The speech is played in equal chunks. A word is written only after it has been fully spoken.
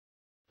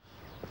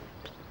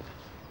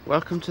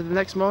welcome to the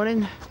next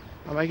morning.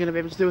 Am I going to be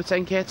able to do a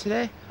 10k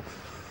today?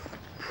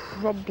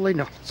 Probably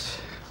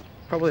not.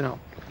 Probably not.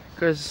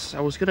 Because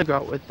I was going to go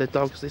out with the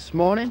dogs this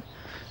morning.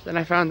 Then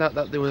I found out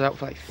that they was out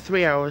for like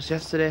 3 hours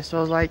yesterday. So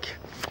I was like,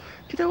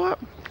 you know what?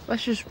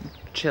 Let's just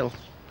chill.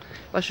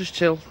 Let's just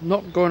chill.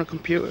 Not go on a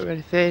computer or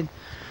anything.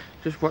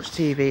 Just watch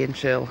TV and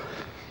chill.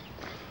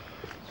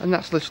 And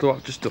that's literally what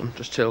I've just done.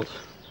 Just chilled.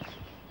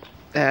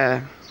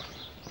 Yeah.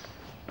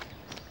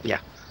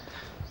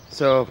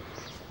 So,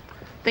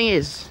 thing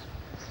is,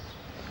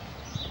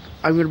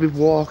 I'm going to be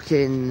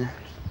walking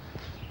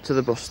to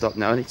the bus stop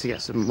now. I need to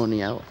get some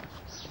money out.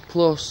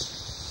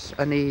 Plus,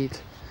 I need,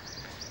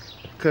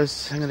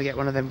 because I'm going to get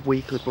one of them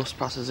weekly bus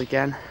passes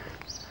again.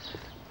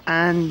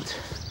 And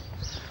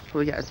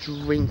probably get a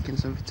drink and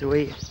something to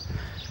eat.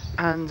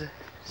 And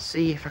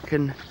see if I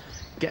can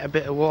get a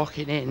bit of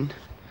walking in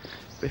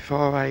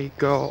before I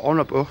go on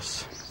a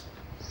bus.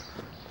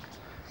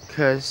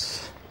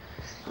 Because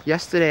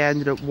yesterday I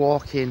ended up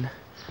walking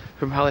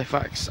from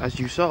Halifax, as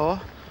you saw,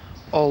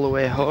 all the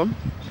way home.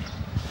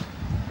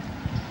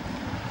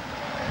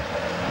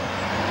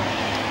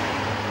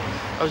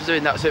 I was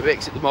doing that so it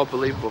makes it more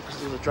believable because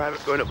there's a driver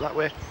going up that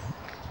way.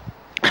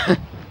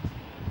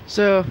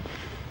 So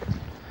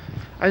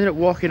I ended up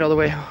walking all the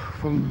way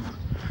from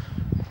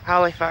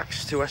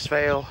Halifax to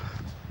Westvale.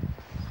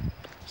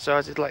 So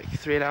I did like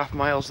 3.5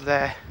 miles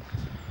there.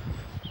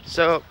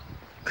 So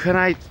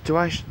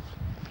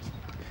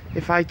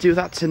if I do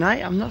that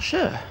tonight, I'm not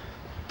sure.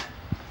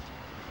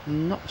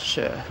 Not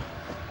sure.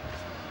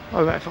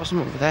 Oh right, I thought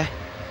someone over there.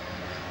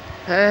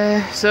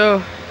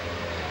 So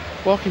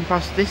walking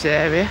past this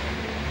area,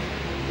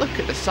 look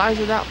at the size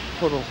of that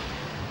puddle.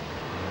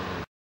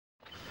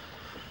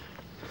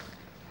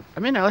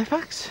 I'm in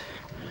Halifax.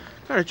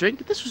 Got a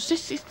drink. This was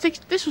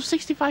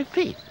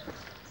 65p.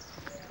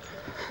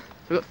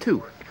 I got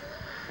two.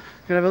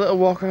 Gonna have a little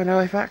walk around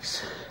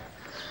Halifax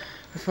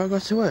before I go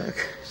to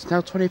work. It's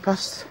now 20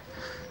 past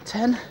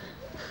 10.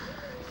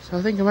 So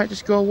I think I might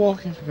just go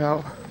walking for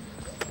about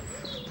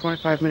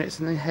 25 minutes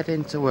and then head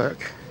into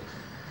work.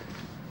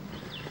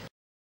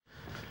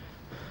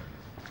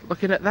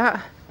 Looking at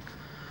that,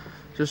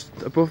 just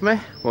above me,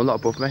 well not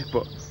above me,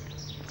 but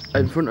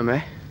in front of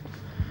me,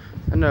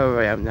 I know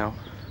where I am now.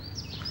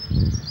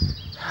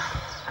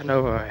 I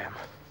know where I am.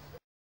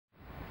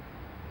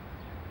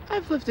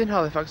 I've lived in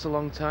Halifax a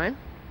long time.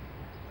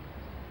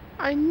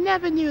 I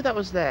never knew that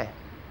was there.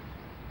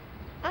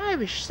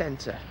 Irish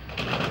Centre.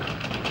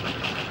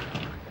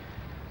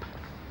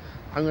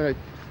 I'm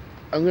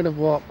gonna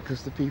walk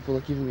because the people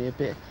are giving me a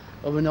bit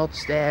of an odd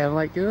stare. I'm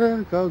like,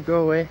 oh,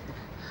 go away.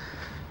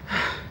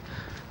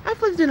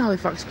 I've lived in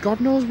Halifax God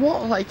knows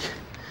what, like,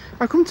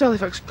 I've come to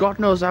Halifax God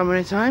knows how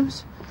many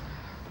times.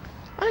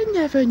 I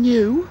never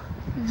knew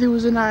there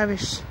was an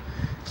Irish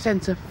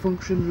Centre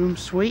function room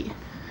suite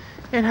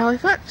in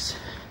Halifax.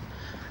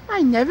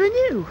 I never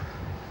knew.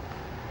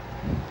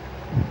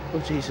 Oh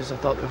Jesus, I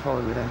thought they were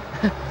following me then.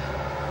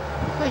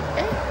 Like,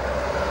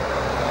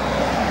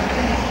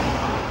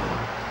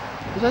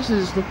 I was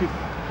actually just looking.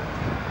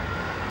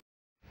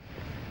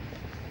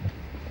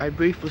 I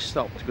briefly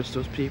stopped because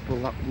those people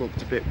that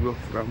looked a bit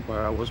rough around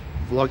where I was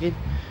vlogging,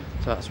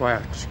 so that's why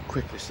I just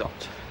quickly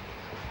stopped.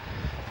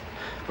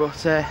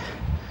 But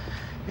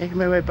making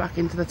my way back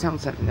into the town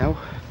centre now.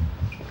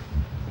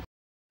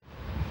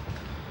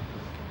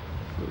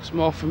 Looks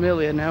more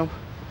familiar now.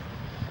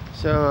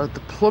 So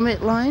the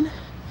Plummet line,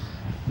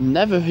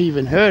 never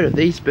even heard of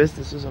these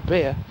businesses up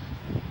here,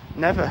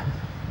 never.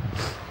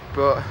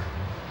 But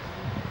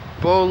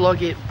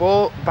bow-legged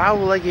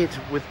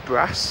with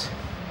brass,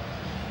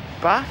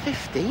 bar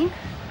 15,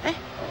 eh?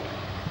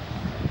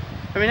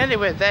 I mean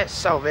anyway, there's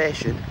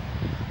Salvation,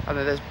 and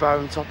then there's Bar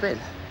and Top Inn.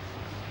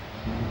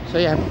 So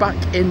yeah, back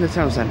in the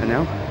town centre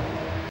now.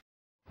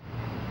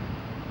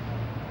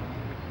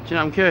 Do you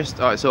know, I'm curious,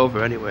 oh it's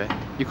over anyway.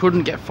 You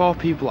couldn't get 4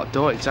 people that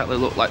don't exactly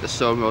look like the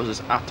Stone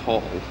Roses at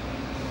all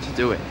to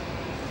do it.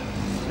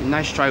 I mean,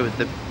 nice try with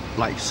the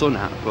like sun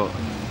hat, but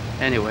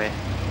anyway.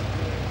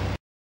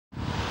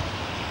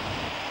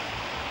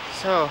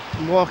 So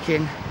I'm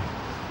walking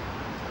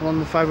along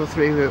the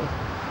 503 route,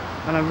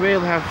 and I'm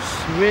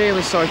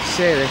really sorry to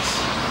say this.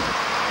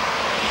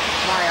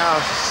 My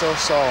arse is so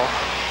sore.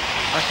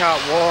 I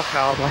can't walk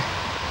hardly.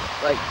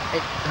 Like,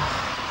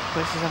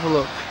 let's just have a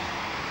look.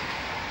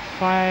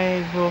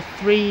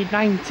 503,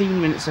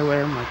 19 minutes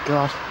away. Oh my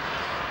god.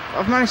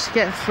 I've managed to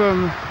get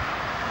from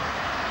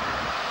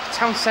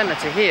town centre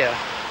to here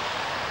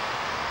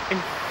in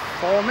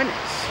 4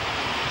 minutes.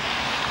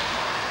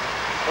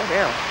 Oh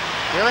hell,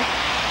 really?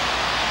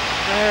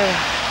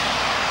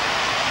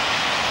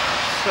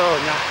 So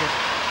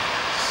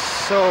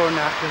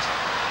knackered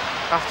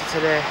after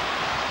today,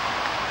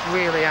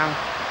 really am.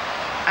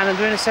 And I'm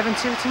doing a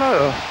 7-2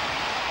 tomorrow.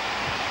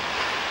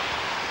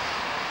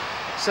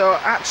 So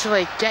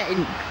actually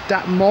getting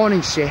that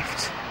morning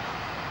shift,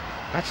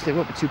 actually it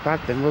won't be too bad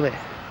then, will it?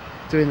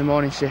 Doing the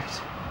morning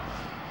shift.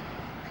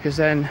 Because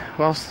then,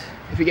 whilst,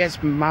 if it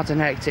gets mad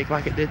and hectic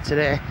like it did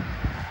today,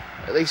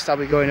 at least I'll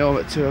be going home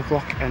at 2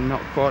 o'clock and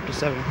not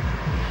 7:15.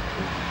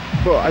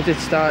 but I did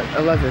start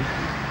 11,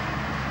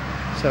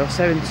 so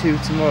 7:2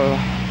 tomorrow.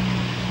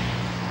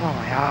 Oh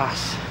my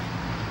ass.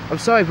 I'm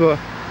sorry, but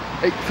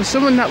for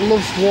someone that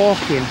loves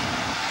walking,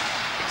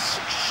 it's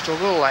such a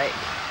struggle, like,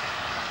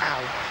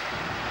 ow.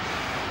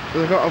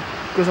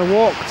 Because I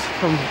walked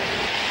from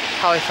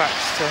Halifax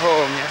to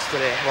home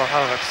yesterday, well,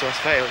 Halifax to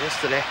Westphalia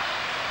yesterday,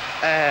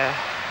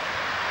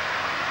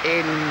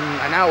 in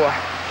an hour,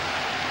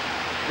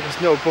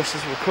 because no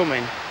buses were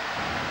coming,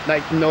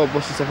 like no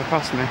buses ever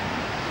passed me.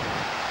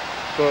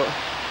 But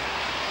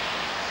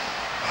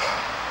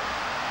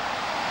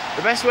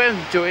the best way of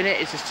doing it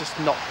is just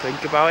not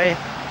think about it.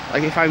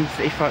 Like every time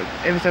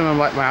I'm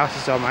like my house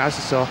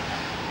is sore,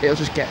 it'll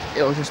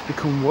just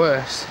become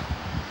worse.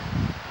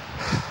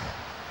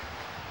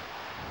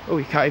 Oh,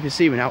 you can't even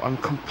see me now. I'm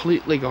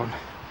completely gone.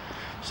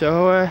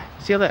 So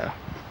see you later.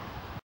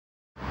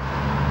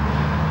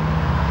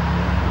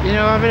 You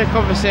know, having a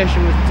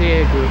conversation with the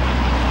TA group,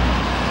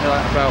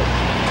 about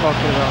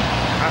talking about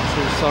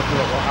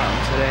what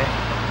happened today,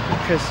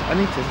 because I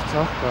need to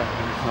talk about it.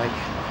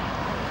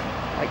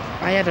 Like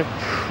I had a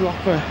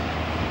proper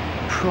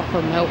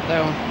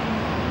meltdown,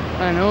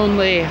 and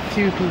only a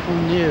few people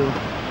knew.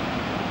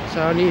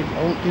 So I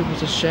want people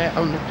to share. I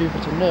want people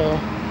to know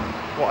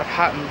what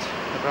had happened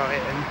about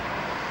it, and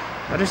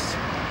I just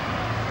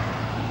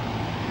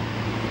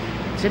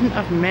didn't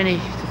have many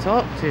to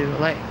talk to.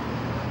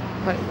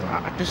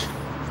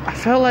 I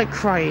felt like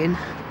crying.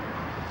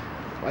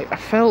 Like I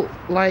felt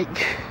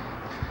like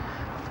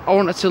I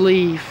wanted to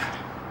leave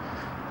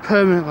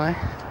permanently,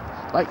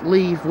 like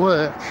leave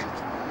work,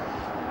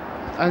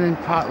 and then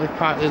partly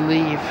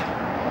leave,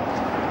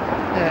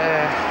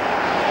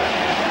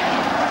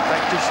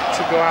 like just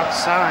to go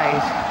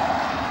outside.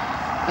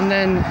 And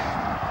then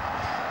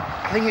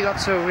I think it got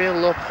to a real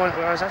low point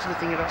where I was actually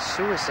thinking about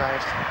suicide.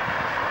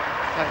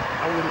 Like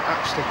I wouldn't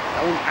actually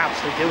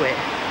do it,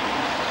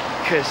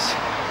 because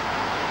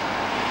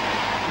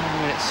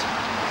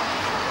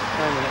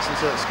 9 minutes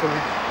until it's coming.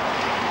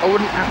 I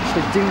wouldn't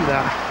actually do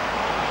that.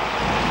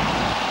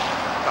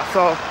 But I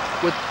thought,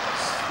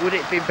 would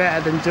it be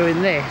better than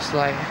doing this?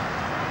 Like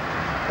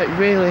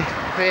really.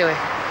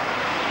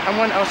 And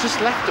when I was just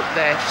left up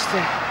there just to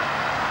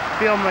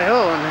be on my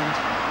own, and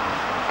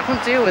I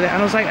couldn't deal with it.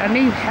 And I was like, I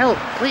need help,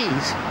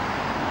 please.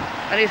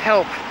 I need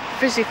help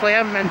physically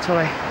and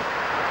mentally.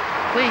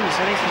 Please,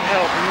 I need some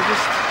help. And we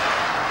just,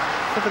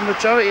 for the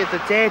majority of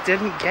the day,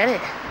 didn't get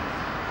it.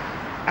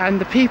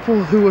 And the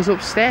people who was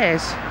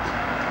upstairs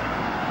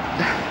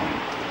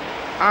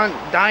aren't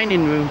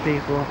dining room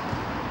people,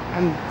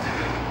 and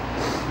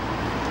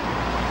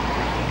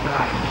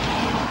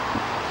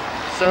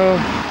so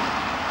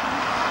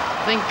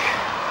I think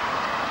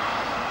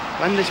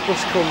when this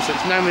bus comes,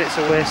 it's 9 minutes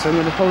away, so I'm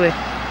going to probably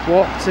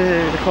walk to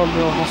the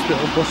Cornwall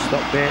Hospital bus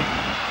stop here,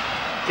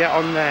 get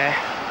on there,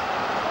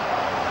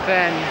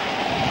 then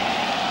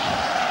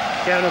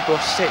get on a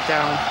bus, sit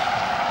down,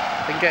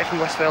 then get from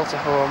Westvale to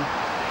home.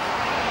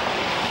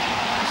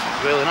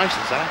 Really nice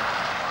inside.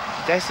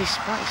 There's this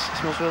spice. It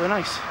smells really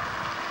nice.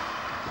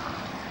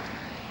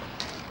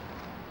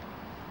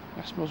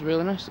 That smells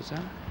really nice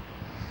inside.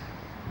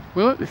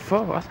 We went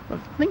before. I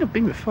think I've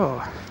been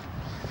before.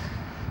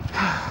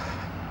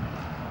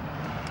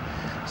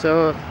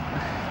 So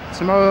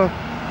tomorrow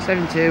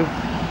 7:2,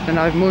 then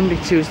I have Monday,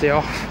 Tuesday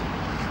off,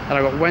 and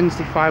I got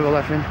Wednesday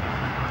 5:11.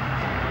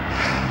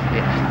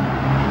 Yeah.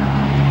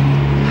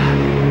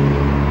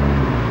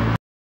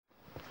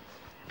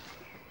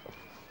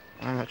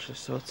 I'm actually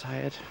so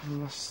tired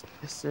from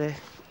yesterday.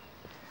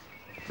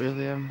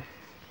 Really, you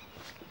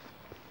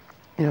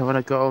know, when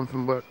I got home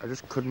from work, I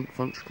just couldn't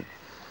function.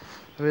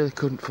 I really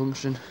couldn't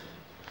function.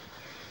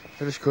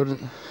 I just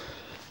couldn't.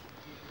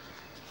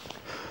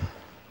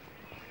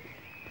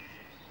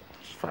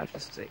 It's 5 to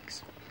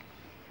 6.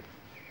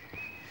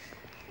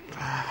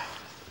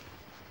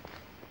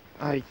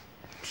 I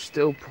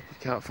still probably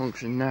can't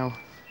function now.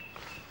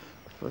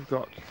 I've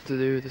got to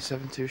do the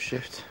 7:2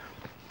 shift.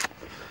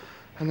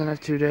 And then I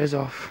have 2 days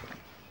off.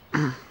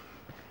 I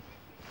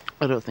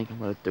don't think I'm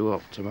going to do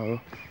up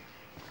tomorrow.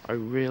 I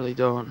really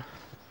don't.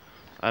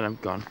 And I'm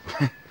gone.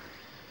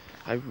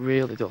 I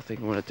really don't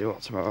think I'm going to do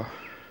up tomorrow.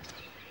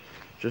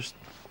 Just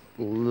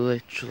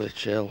literally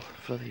chill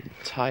for the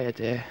entire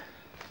day.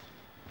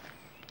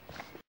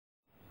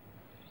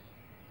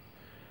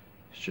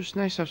 It's just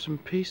nice to have some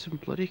peace and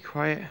bloody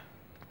quiet.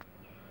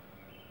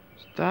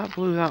 It's dark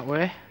blue that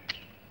way.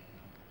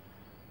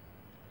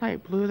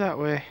 Light blue that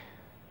way.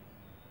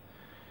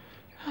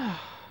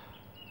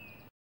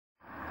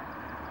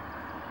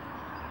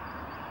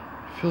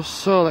 Feels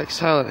so like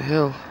Silent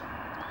Hill.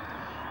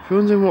 If you're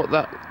wondering what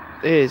that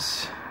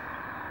is,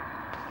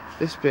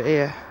 this bit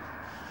here,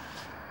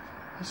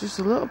 it's just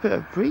a little bit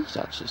of breeze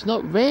actually. It's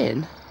not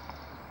rain.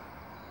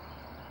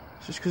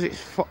 It's just because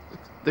it's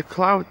the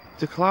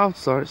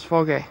clouds are, it's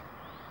foggy.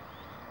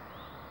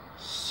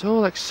 So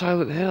like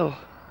Silent Hill.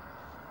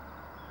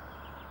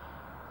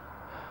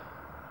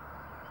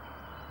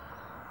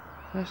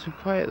 Nice and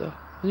quiet though.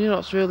 And you know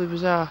what's really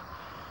bizarre?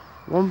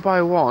 One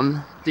by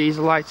one, these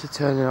lights are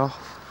turning off.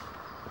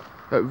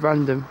 at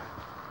random,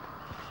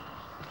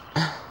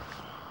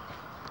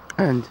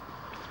 and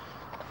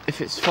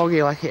if it's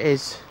foggy like it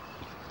is,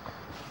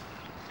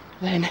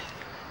 then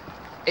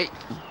it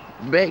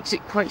makes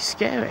it quite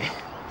scary.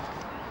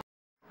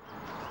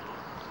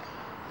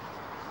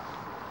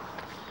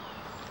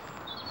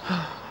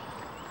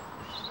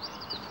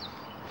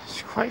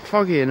 It's quite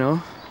foggy, you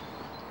know.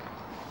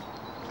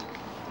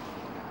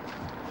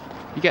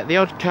 You get the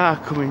odd car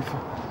coming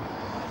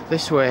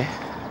this way,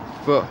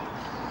 but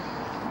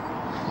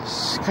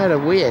it's kind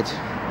of weird.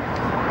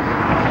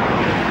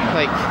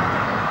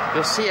 Like,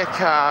 you'll see a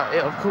car,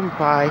 it'll come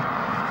by,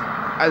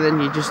 and then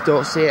you just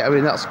don't see it. I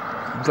mean, that's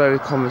very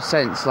common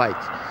sense, like,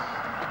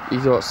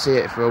 you don't see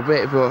it for a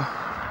bit, but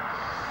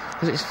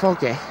because it's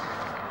foggy.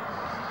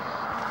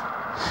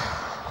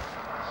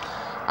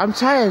 I'm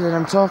tired and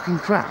I'm talking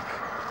crap.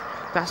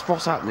 That's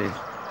what's happening.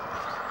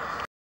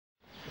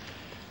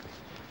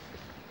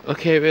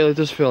 Okay, it really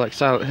does feel like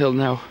Silent Hill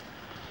now,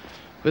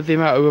 with the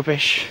amount of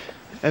rubbish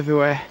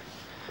everywhere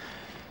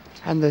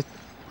and the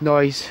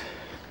noise.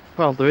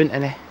 Well, there isn't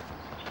any,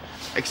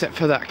 except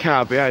for that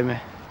car behind me.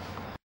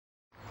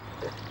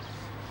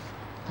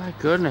 My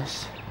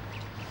goodness.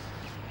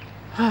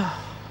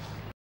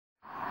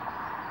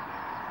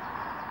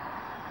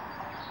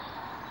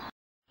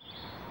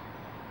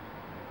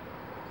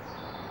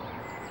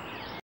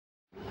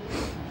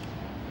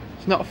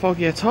 It's not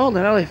foggy at all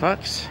in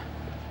Halifax.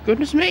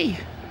 Goodness me.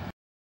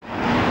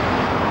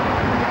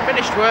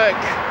 Finished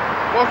work,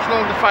 walking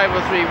along the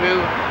 503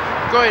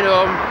 route, going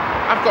home.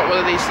 I've got one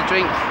of these to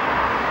drink.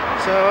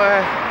 So,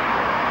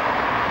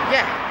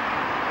 yeah.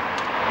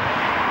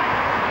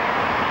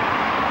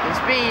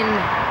 It's been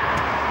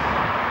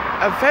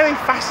a very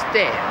fast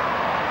day.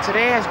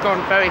 Today has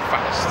gone very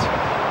fast.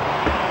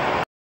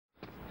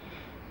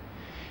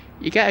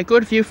 You get a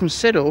good view from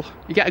Siddle.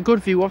 You get a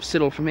good view of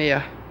Siddle from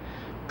here.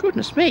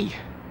 Goodness me.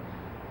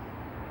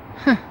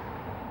 Huh.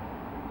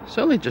 It's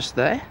only just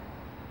there.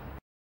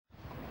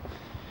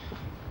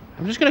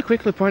 I'm just going to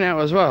quickly point out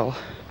as well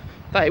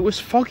that it was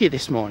foggy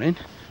this morning.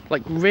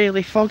 Like,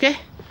 really foggy.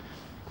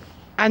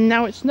 And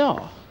now it's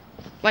not.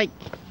 Like,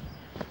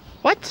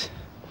 what?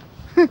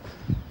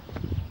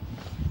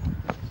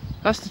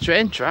 That's the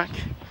train track.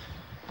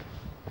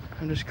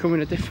 I'm just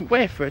coming a different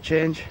way for a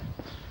change.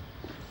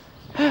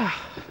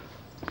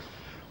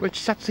 Which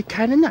is actually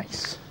kind of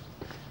nice.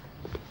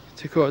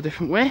 To go a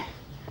different way,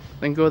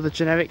 then go the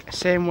generic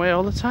same way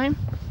all the time.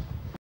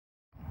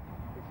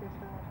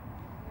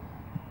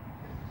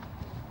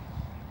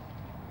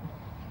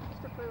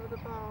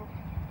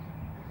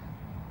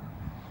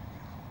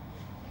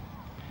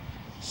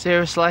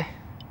 Seriously?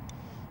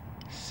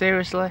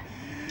 Seriously?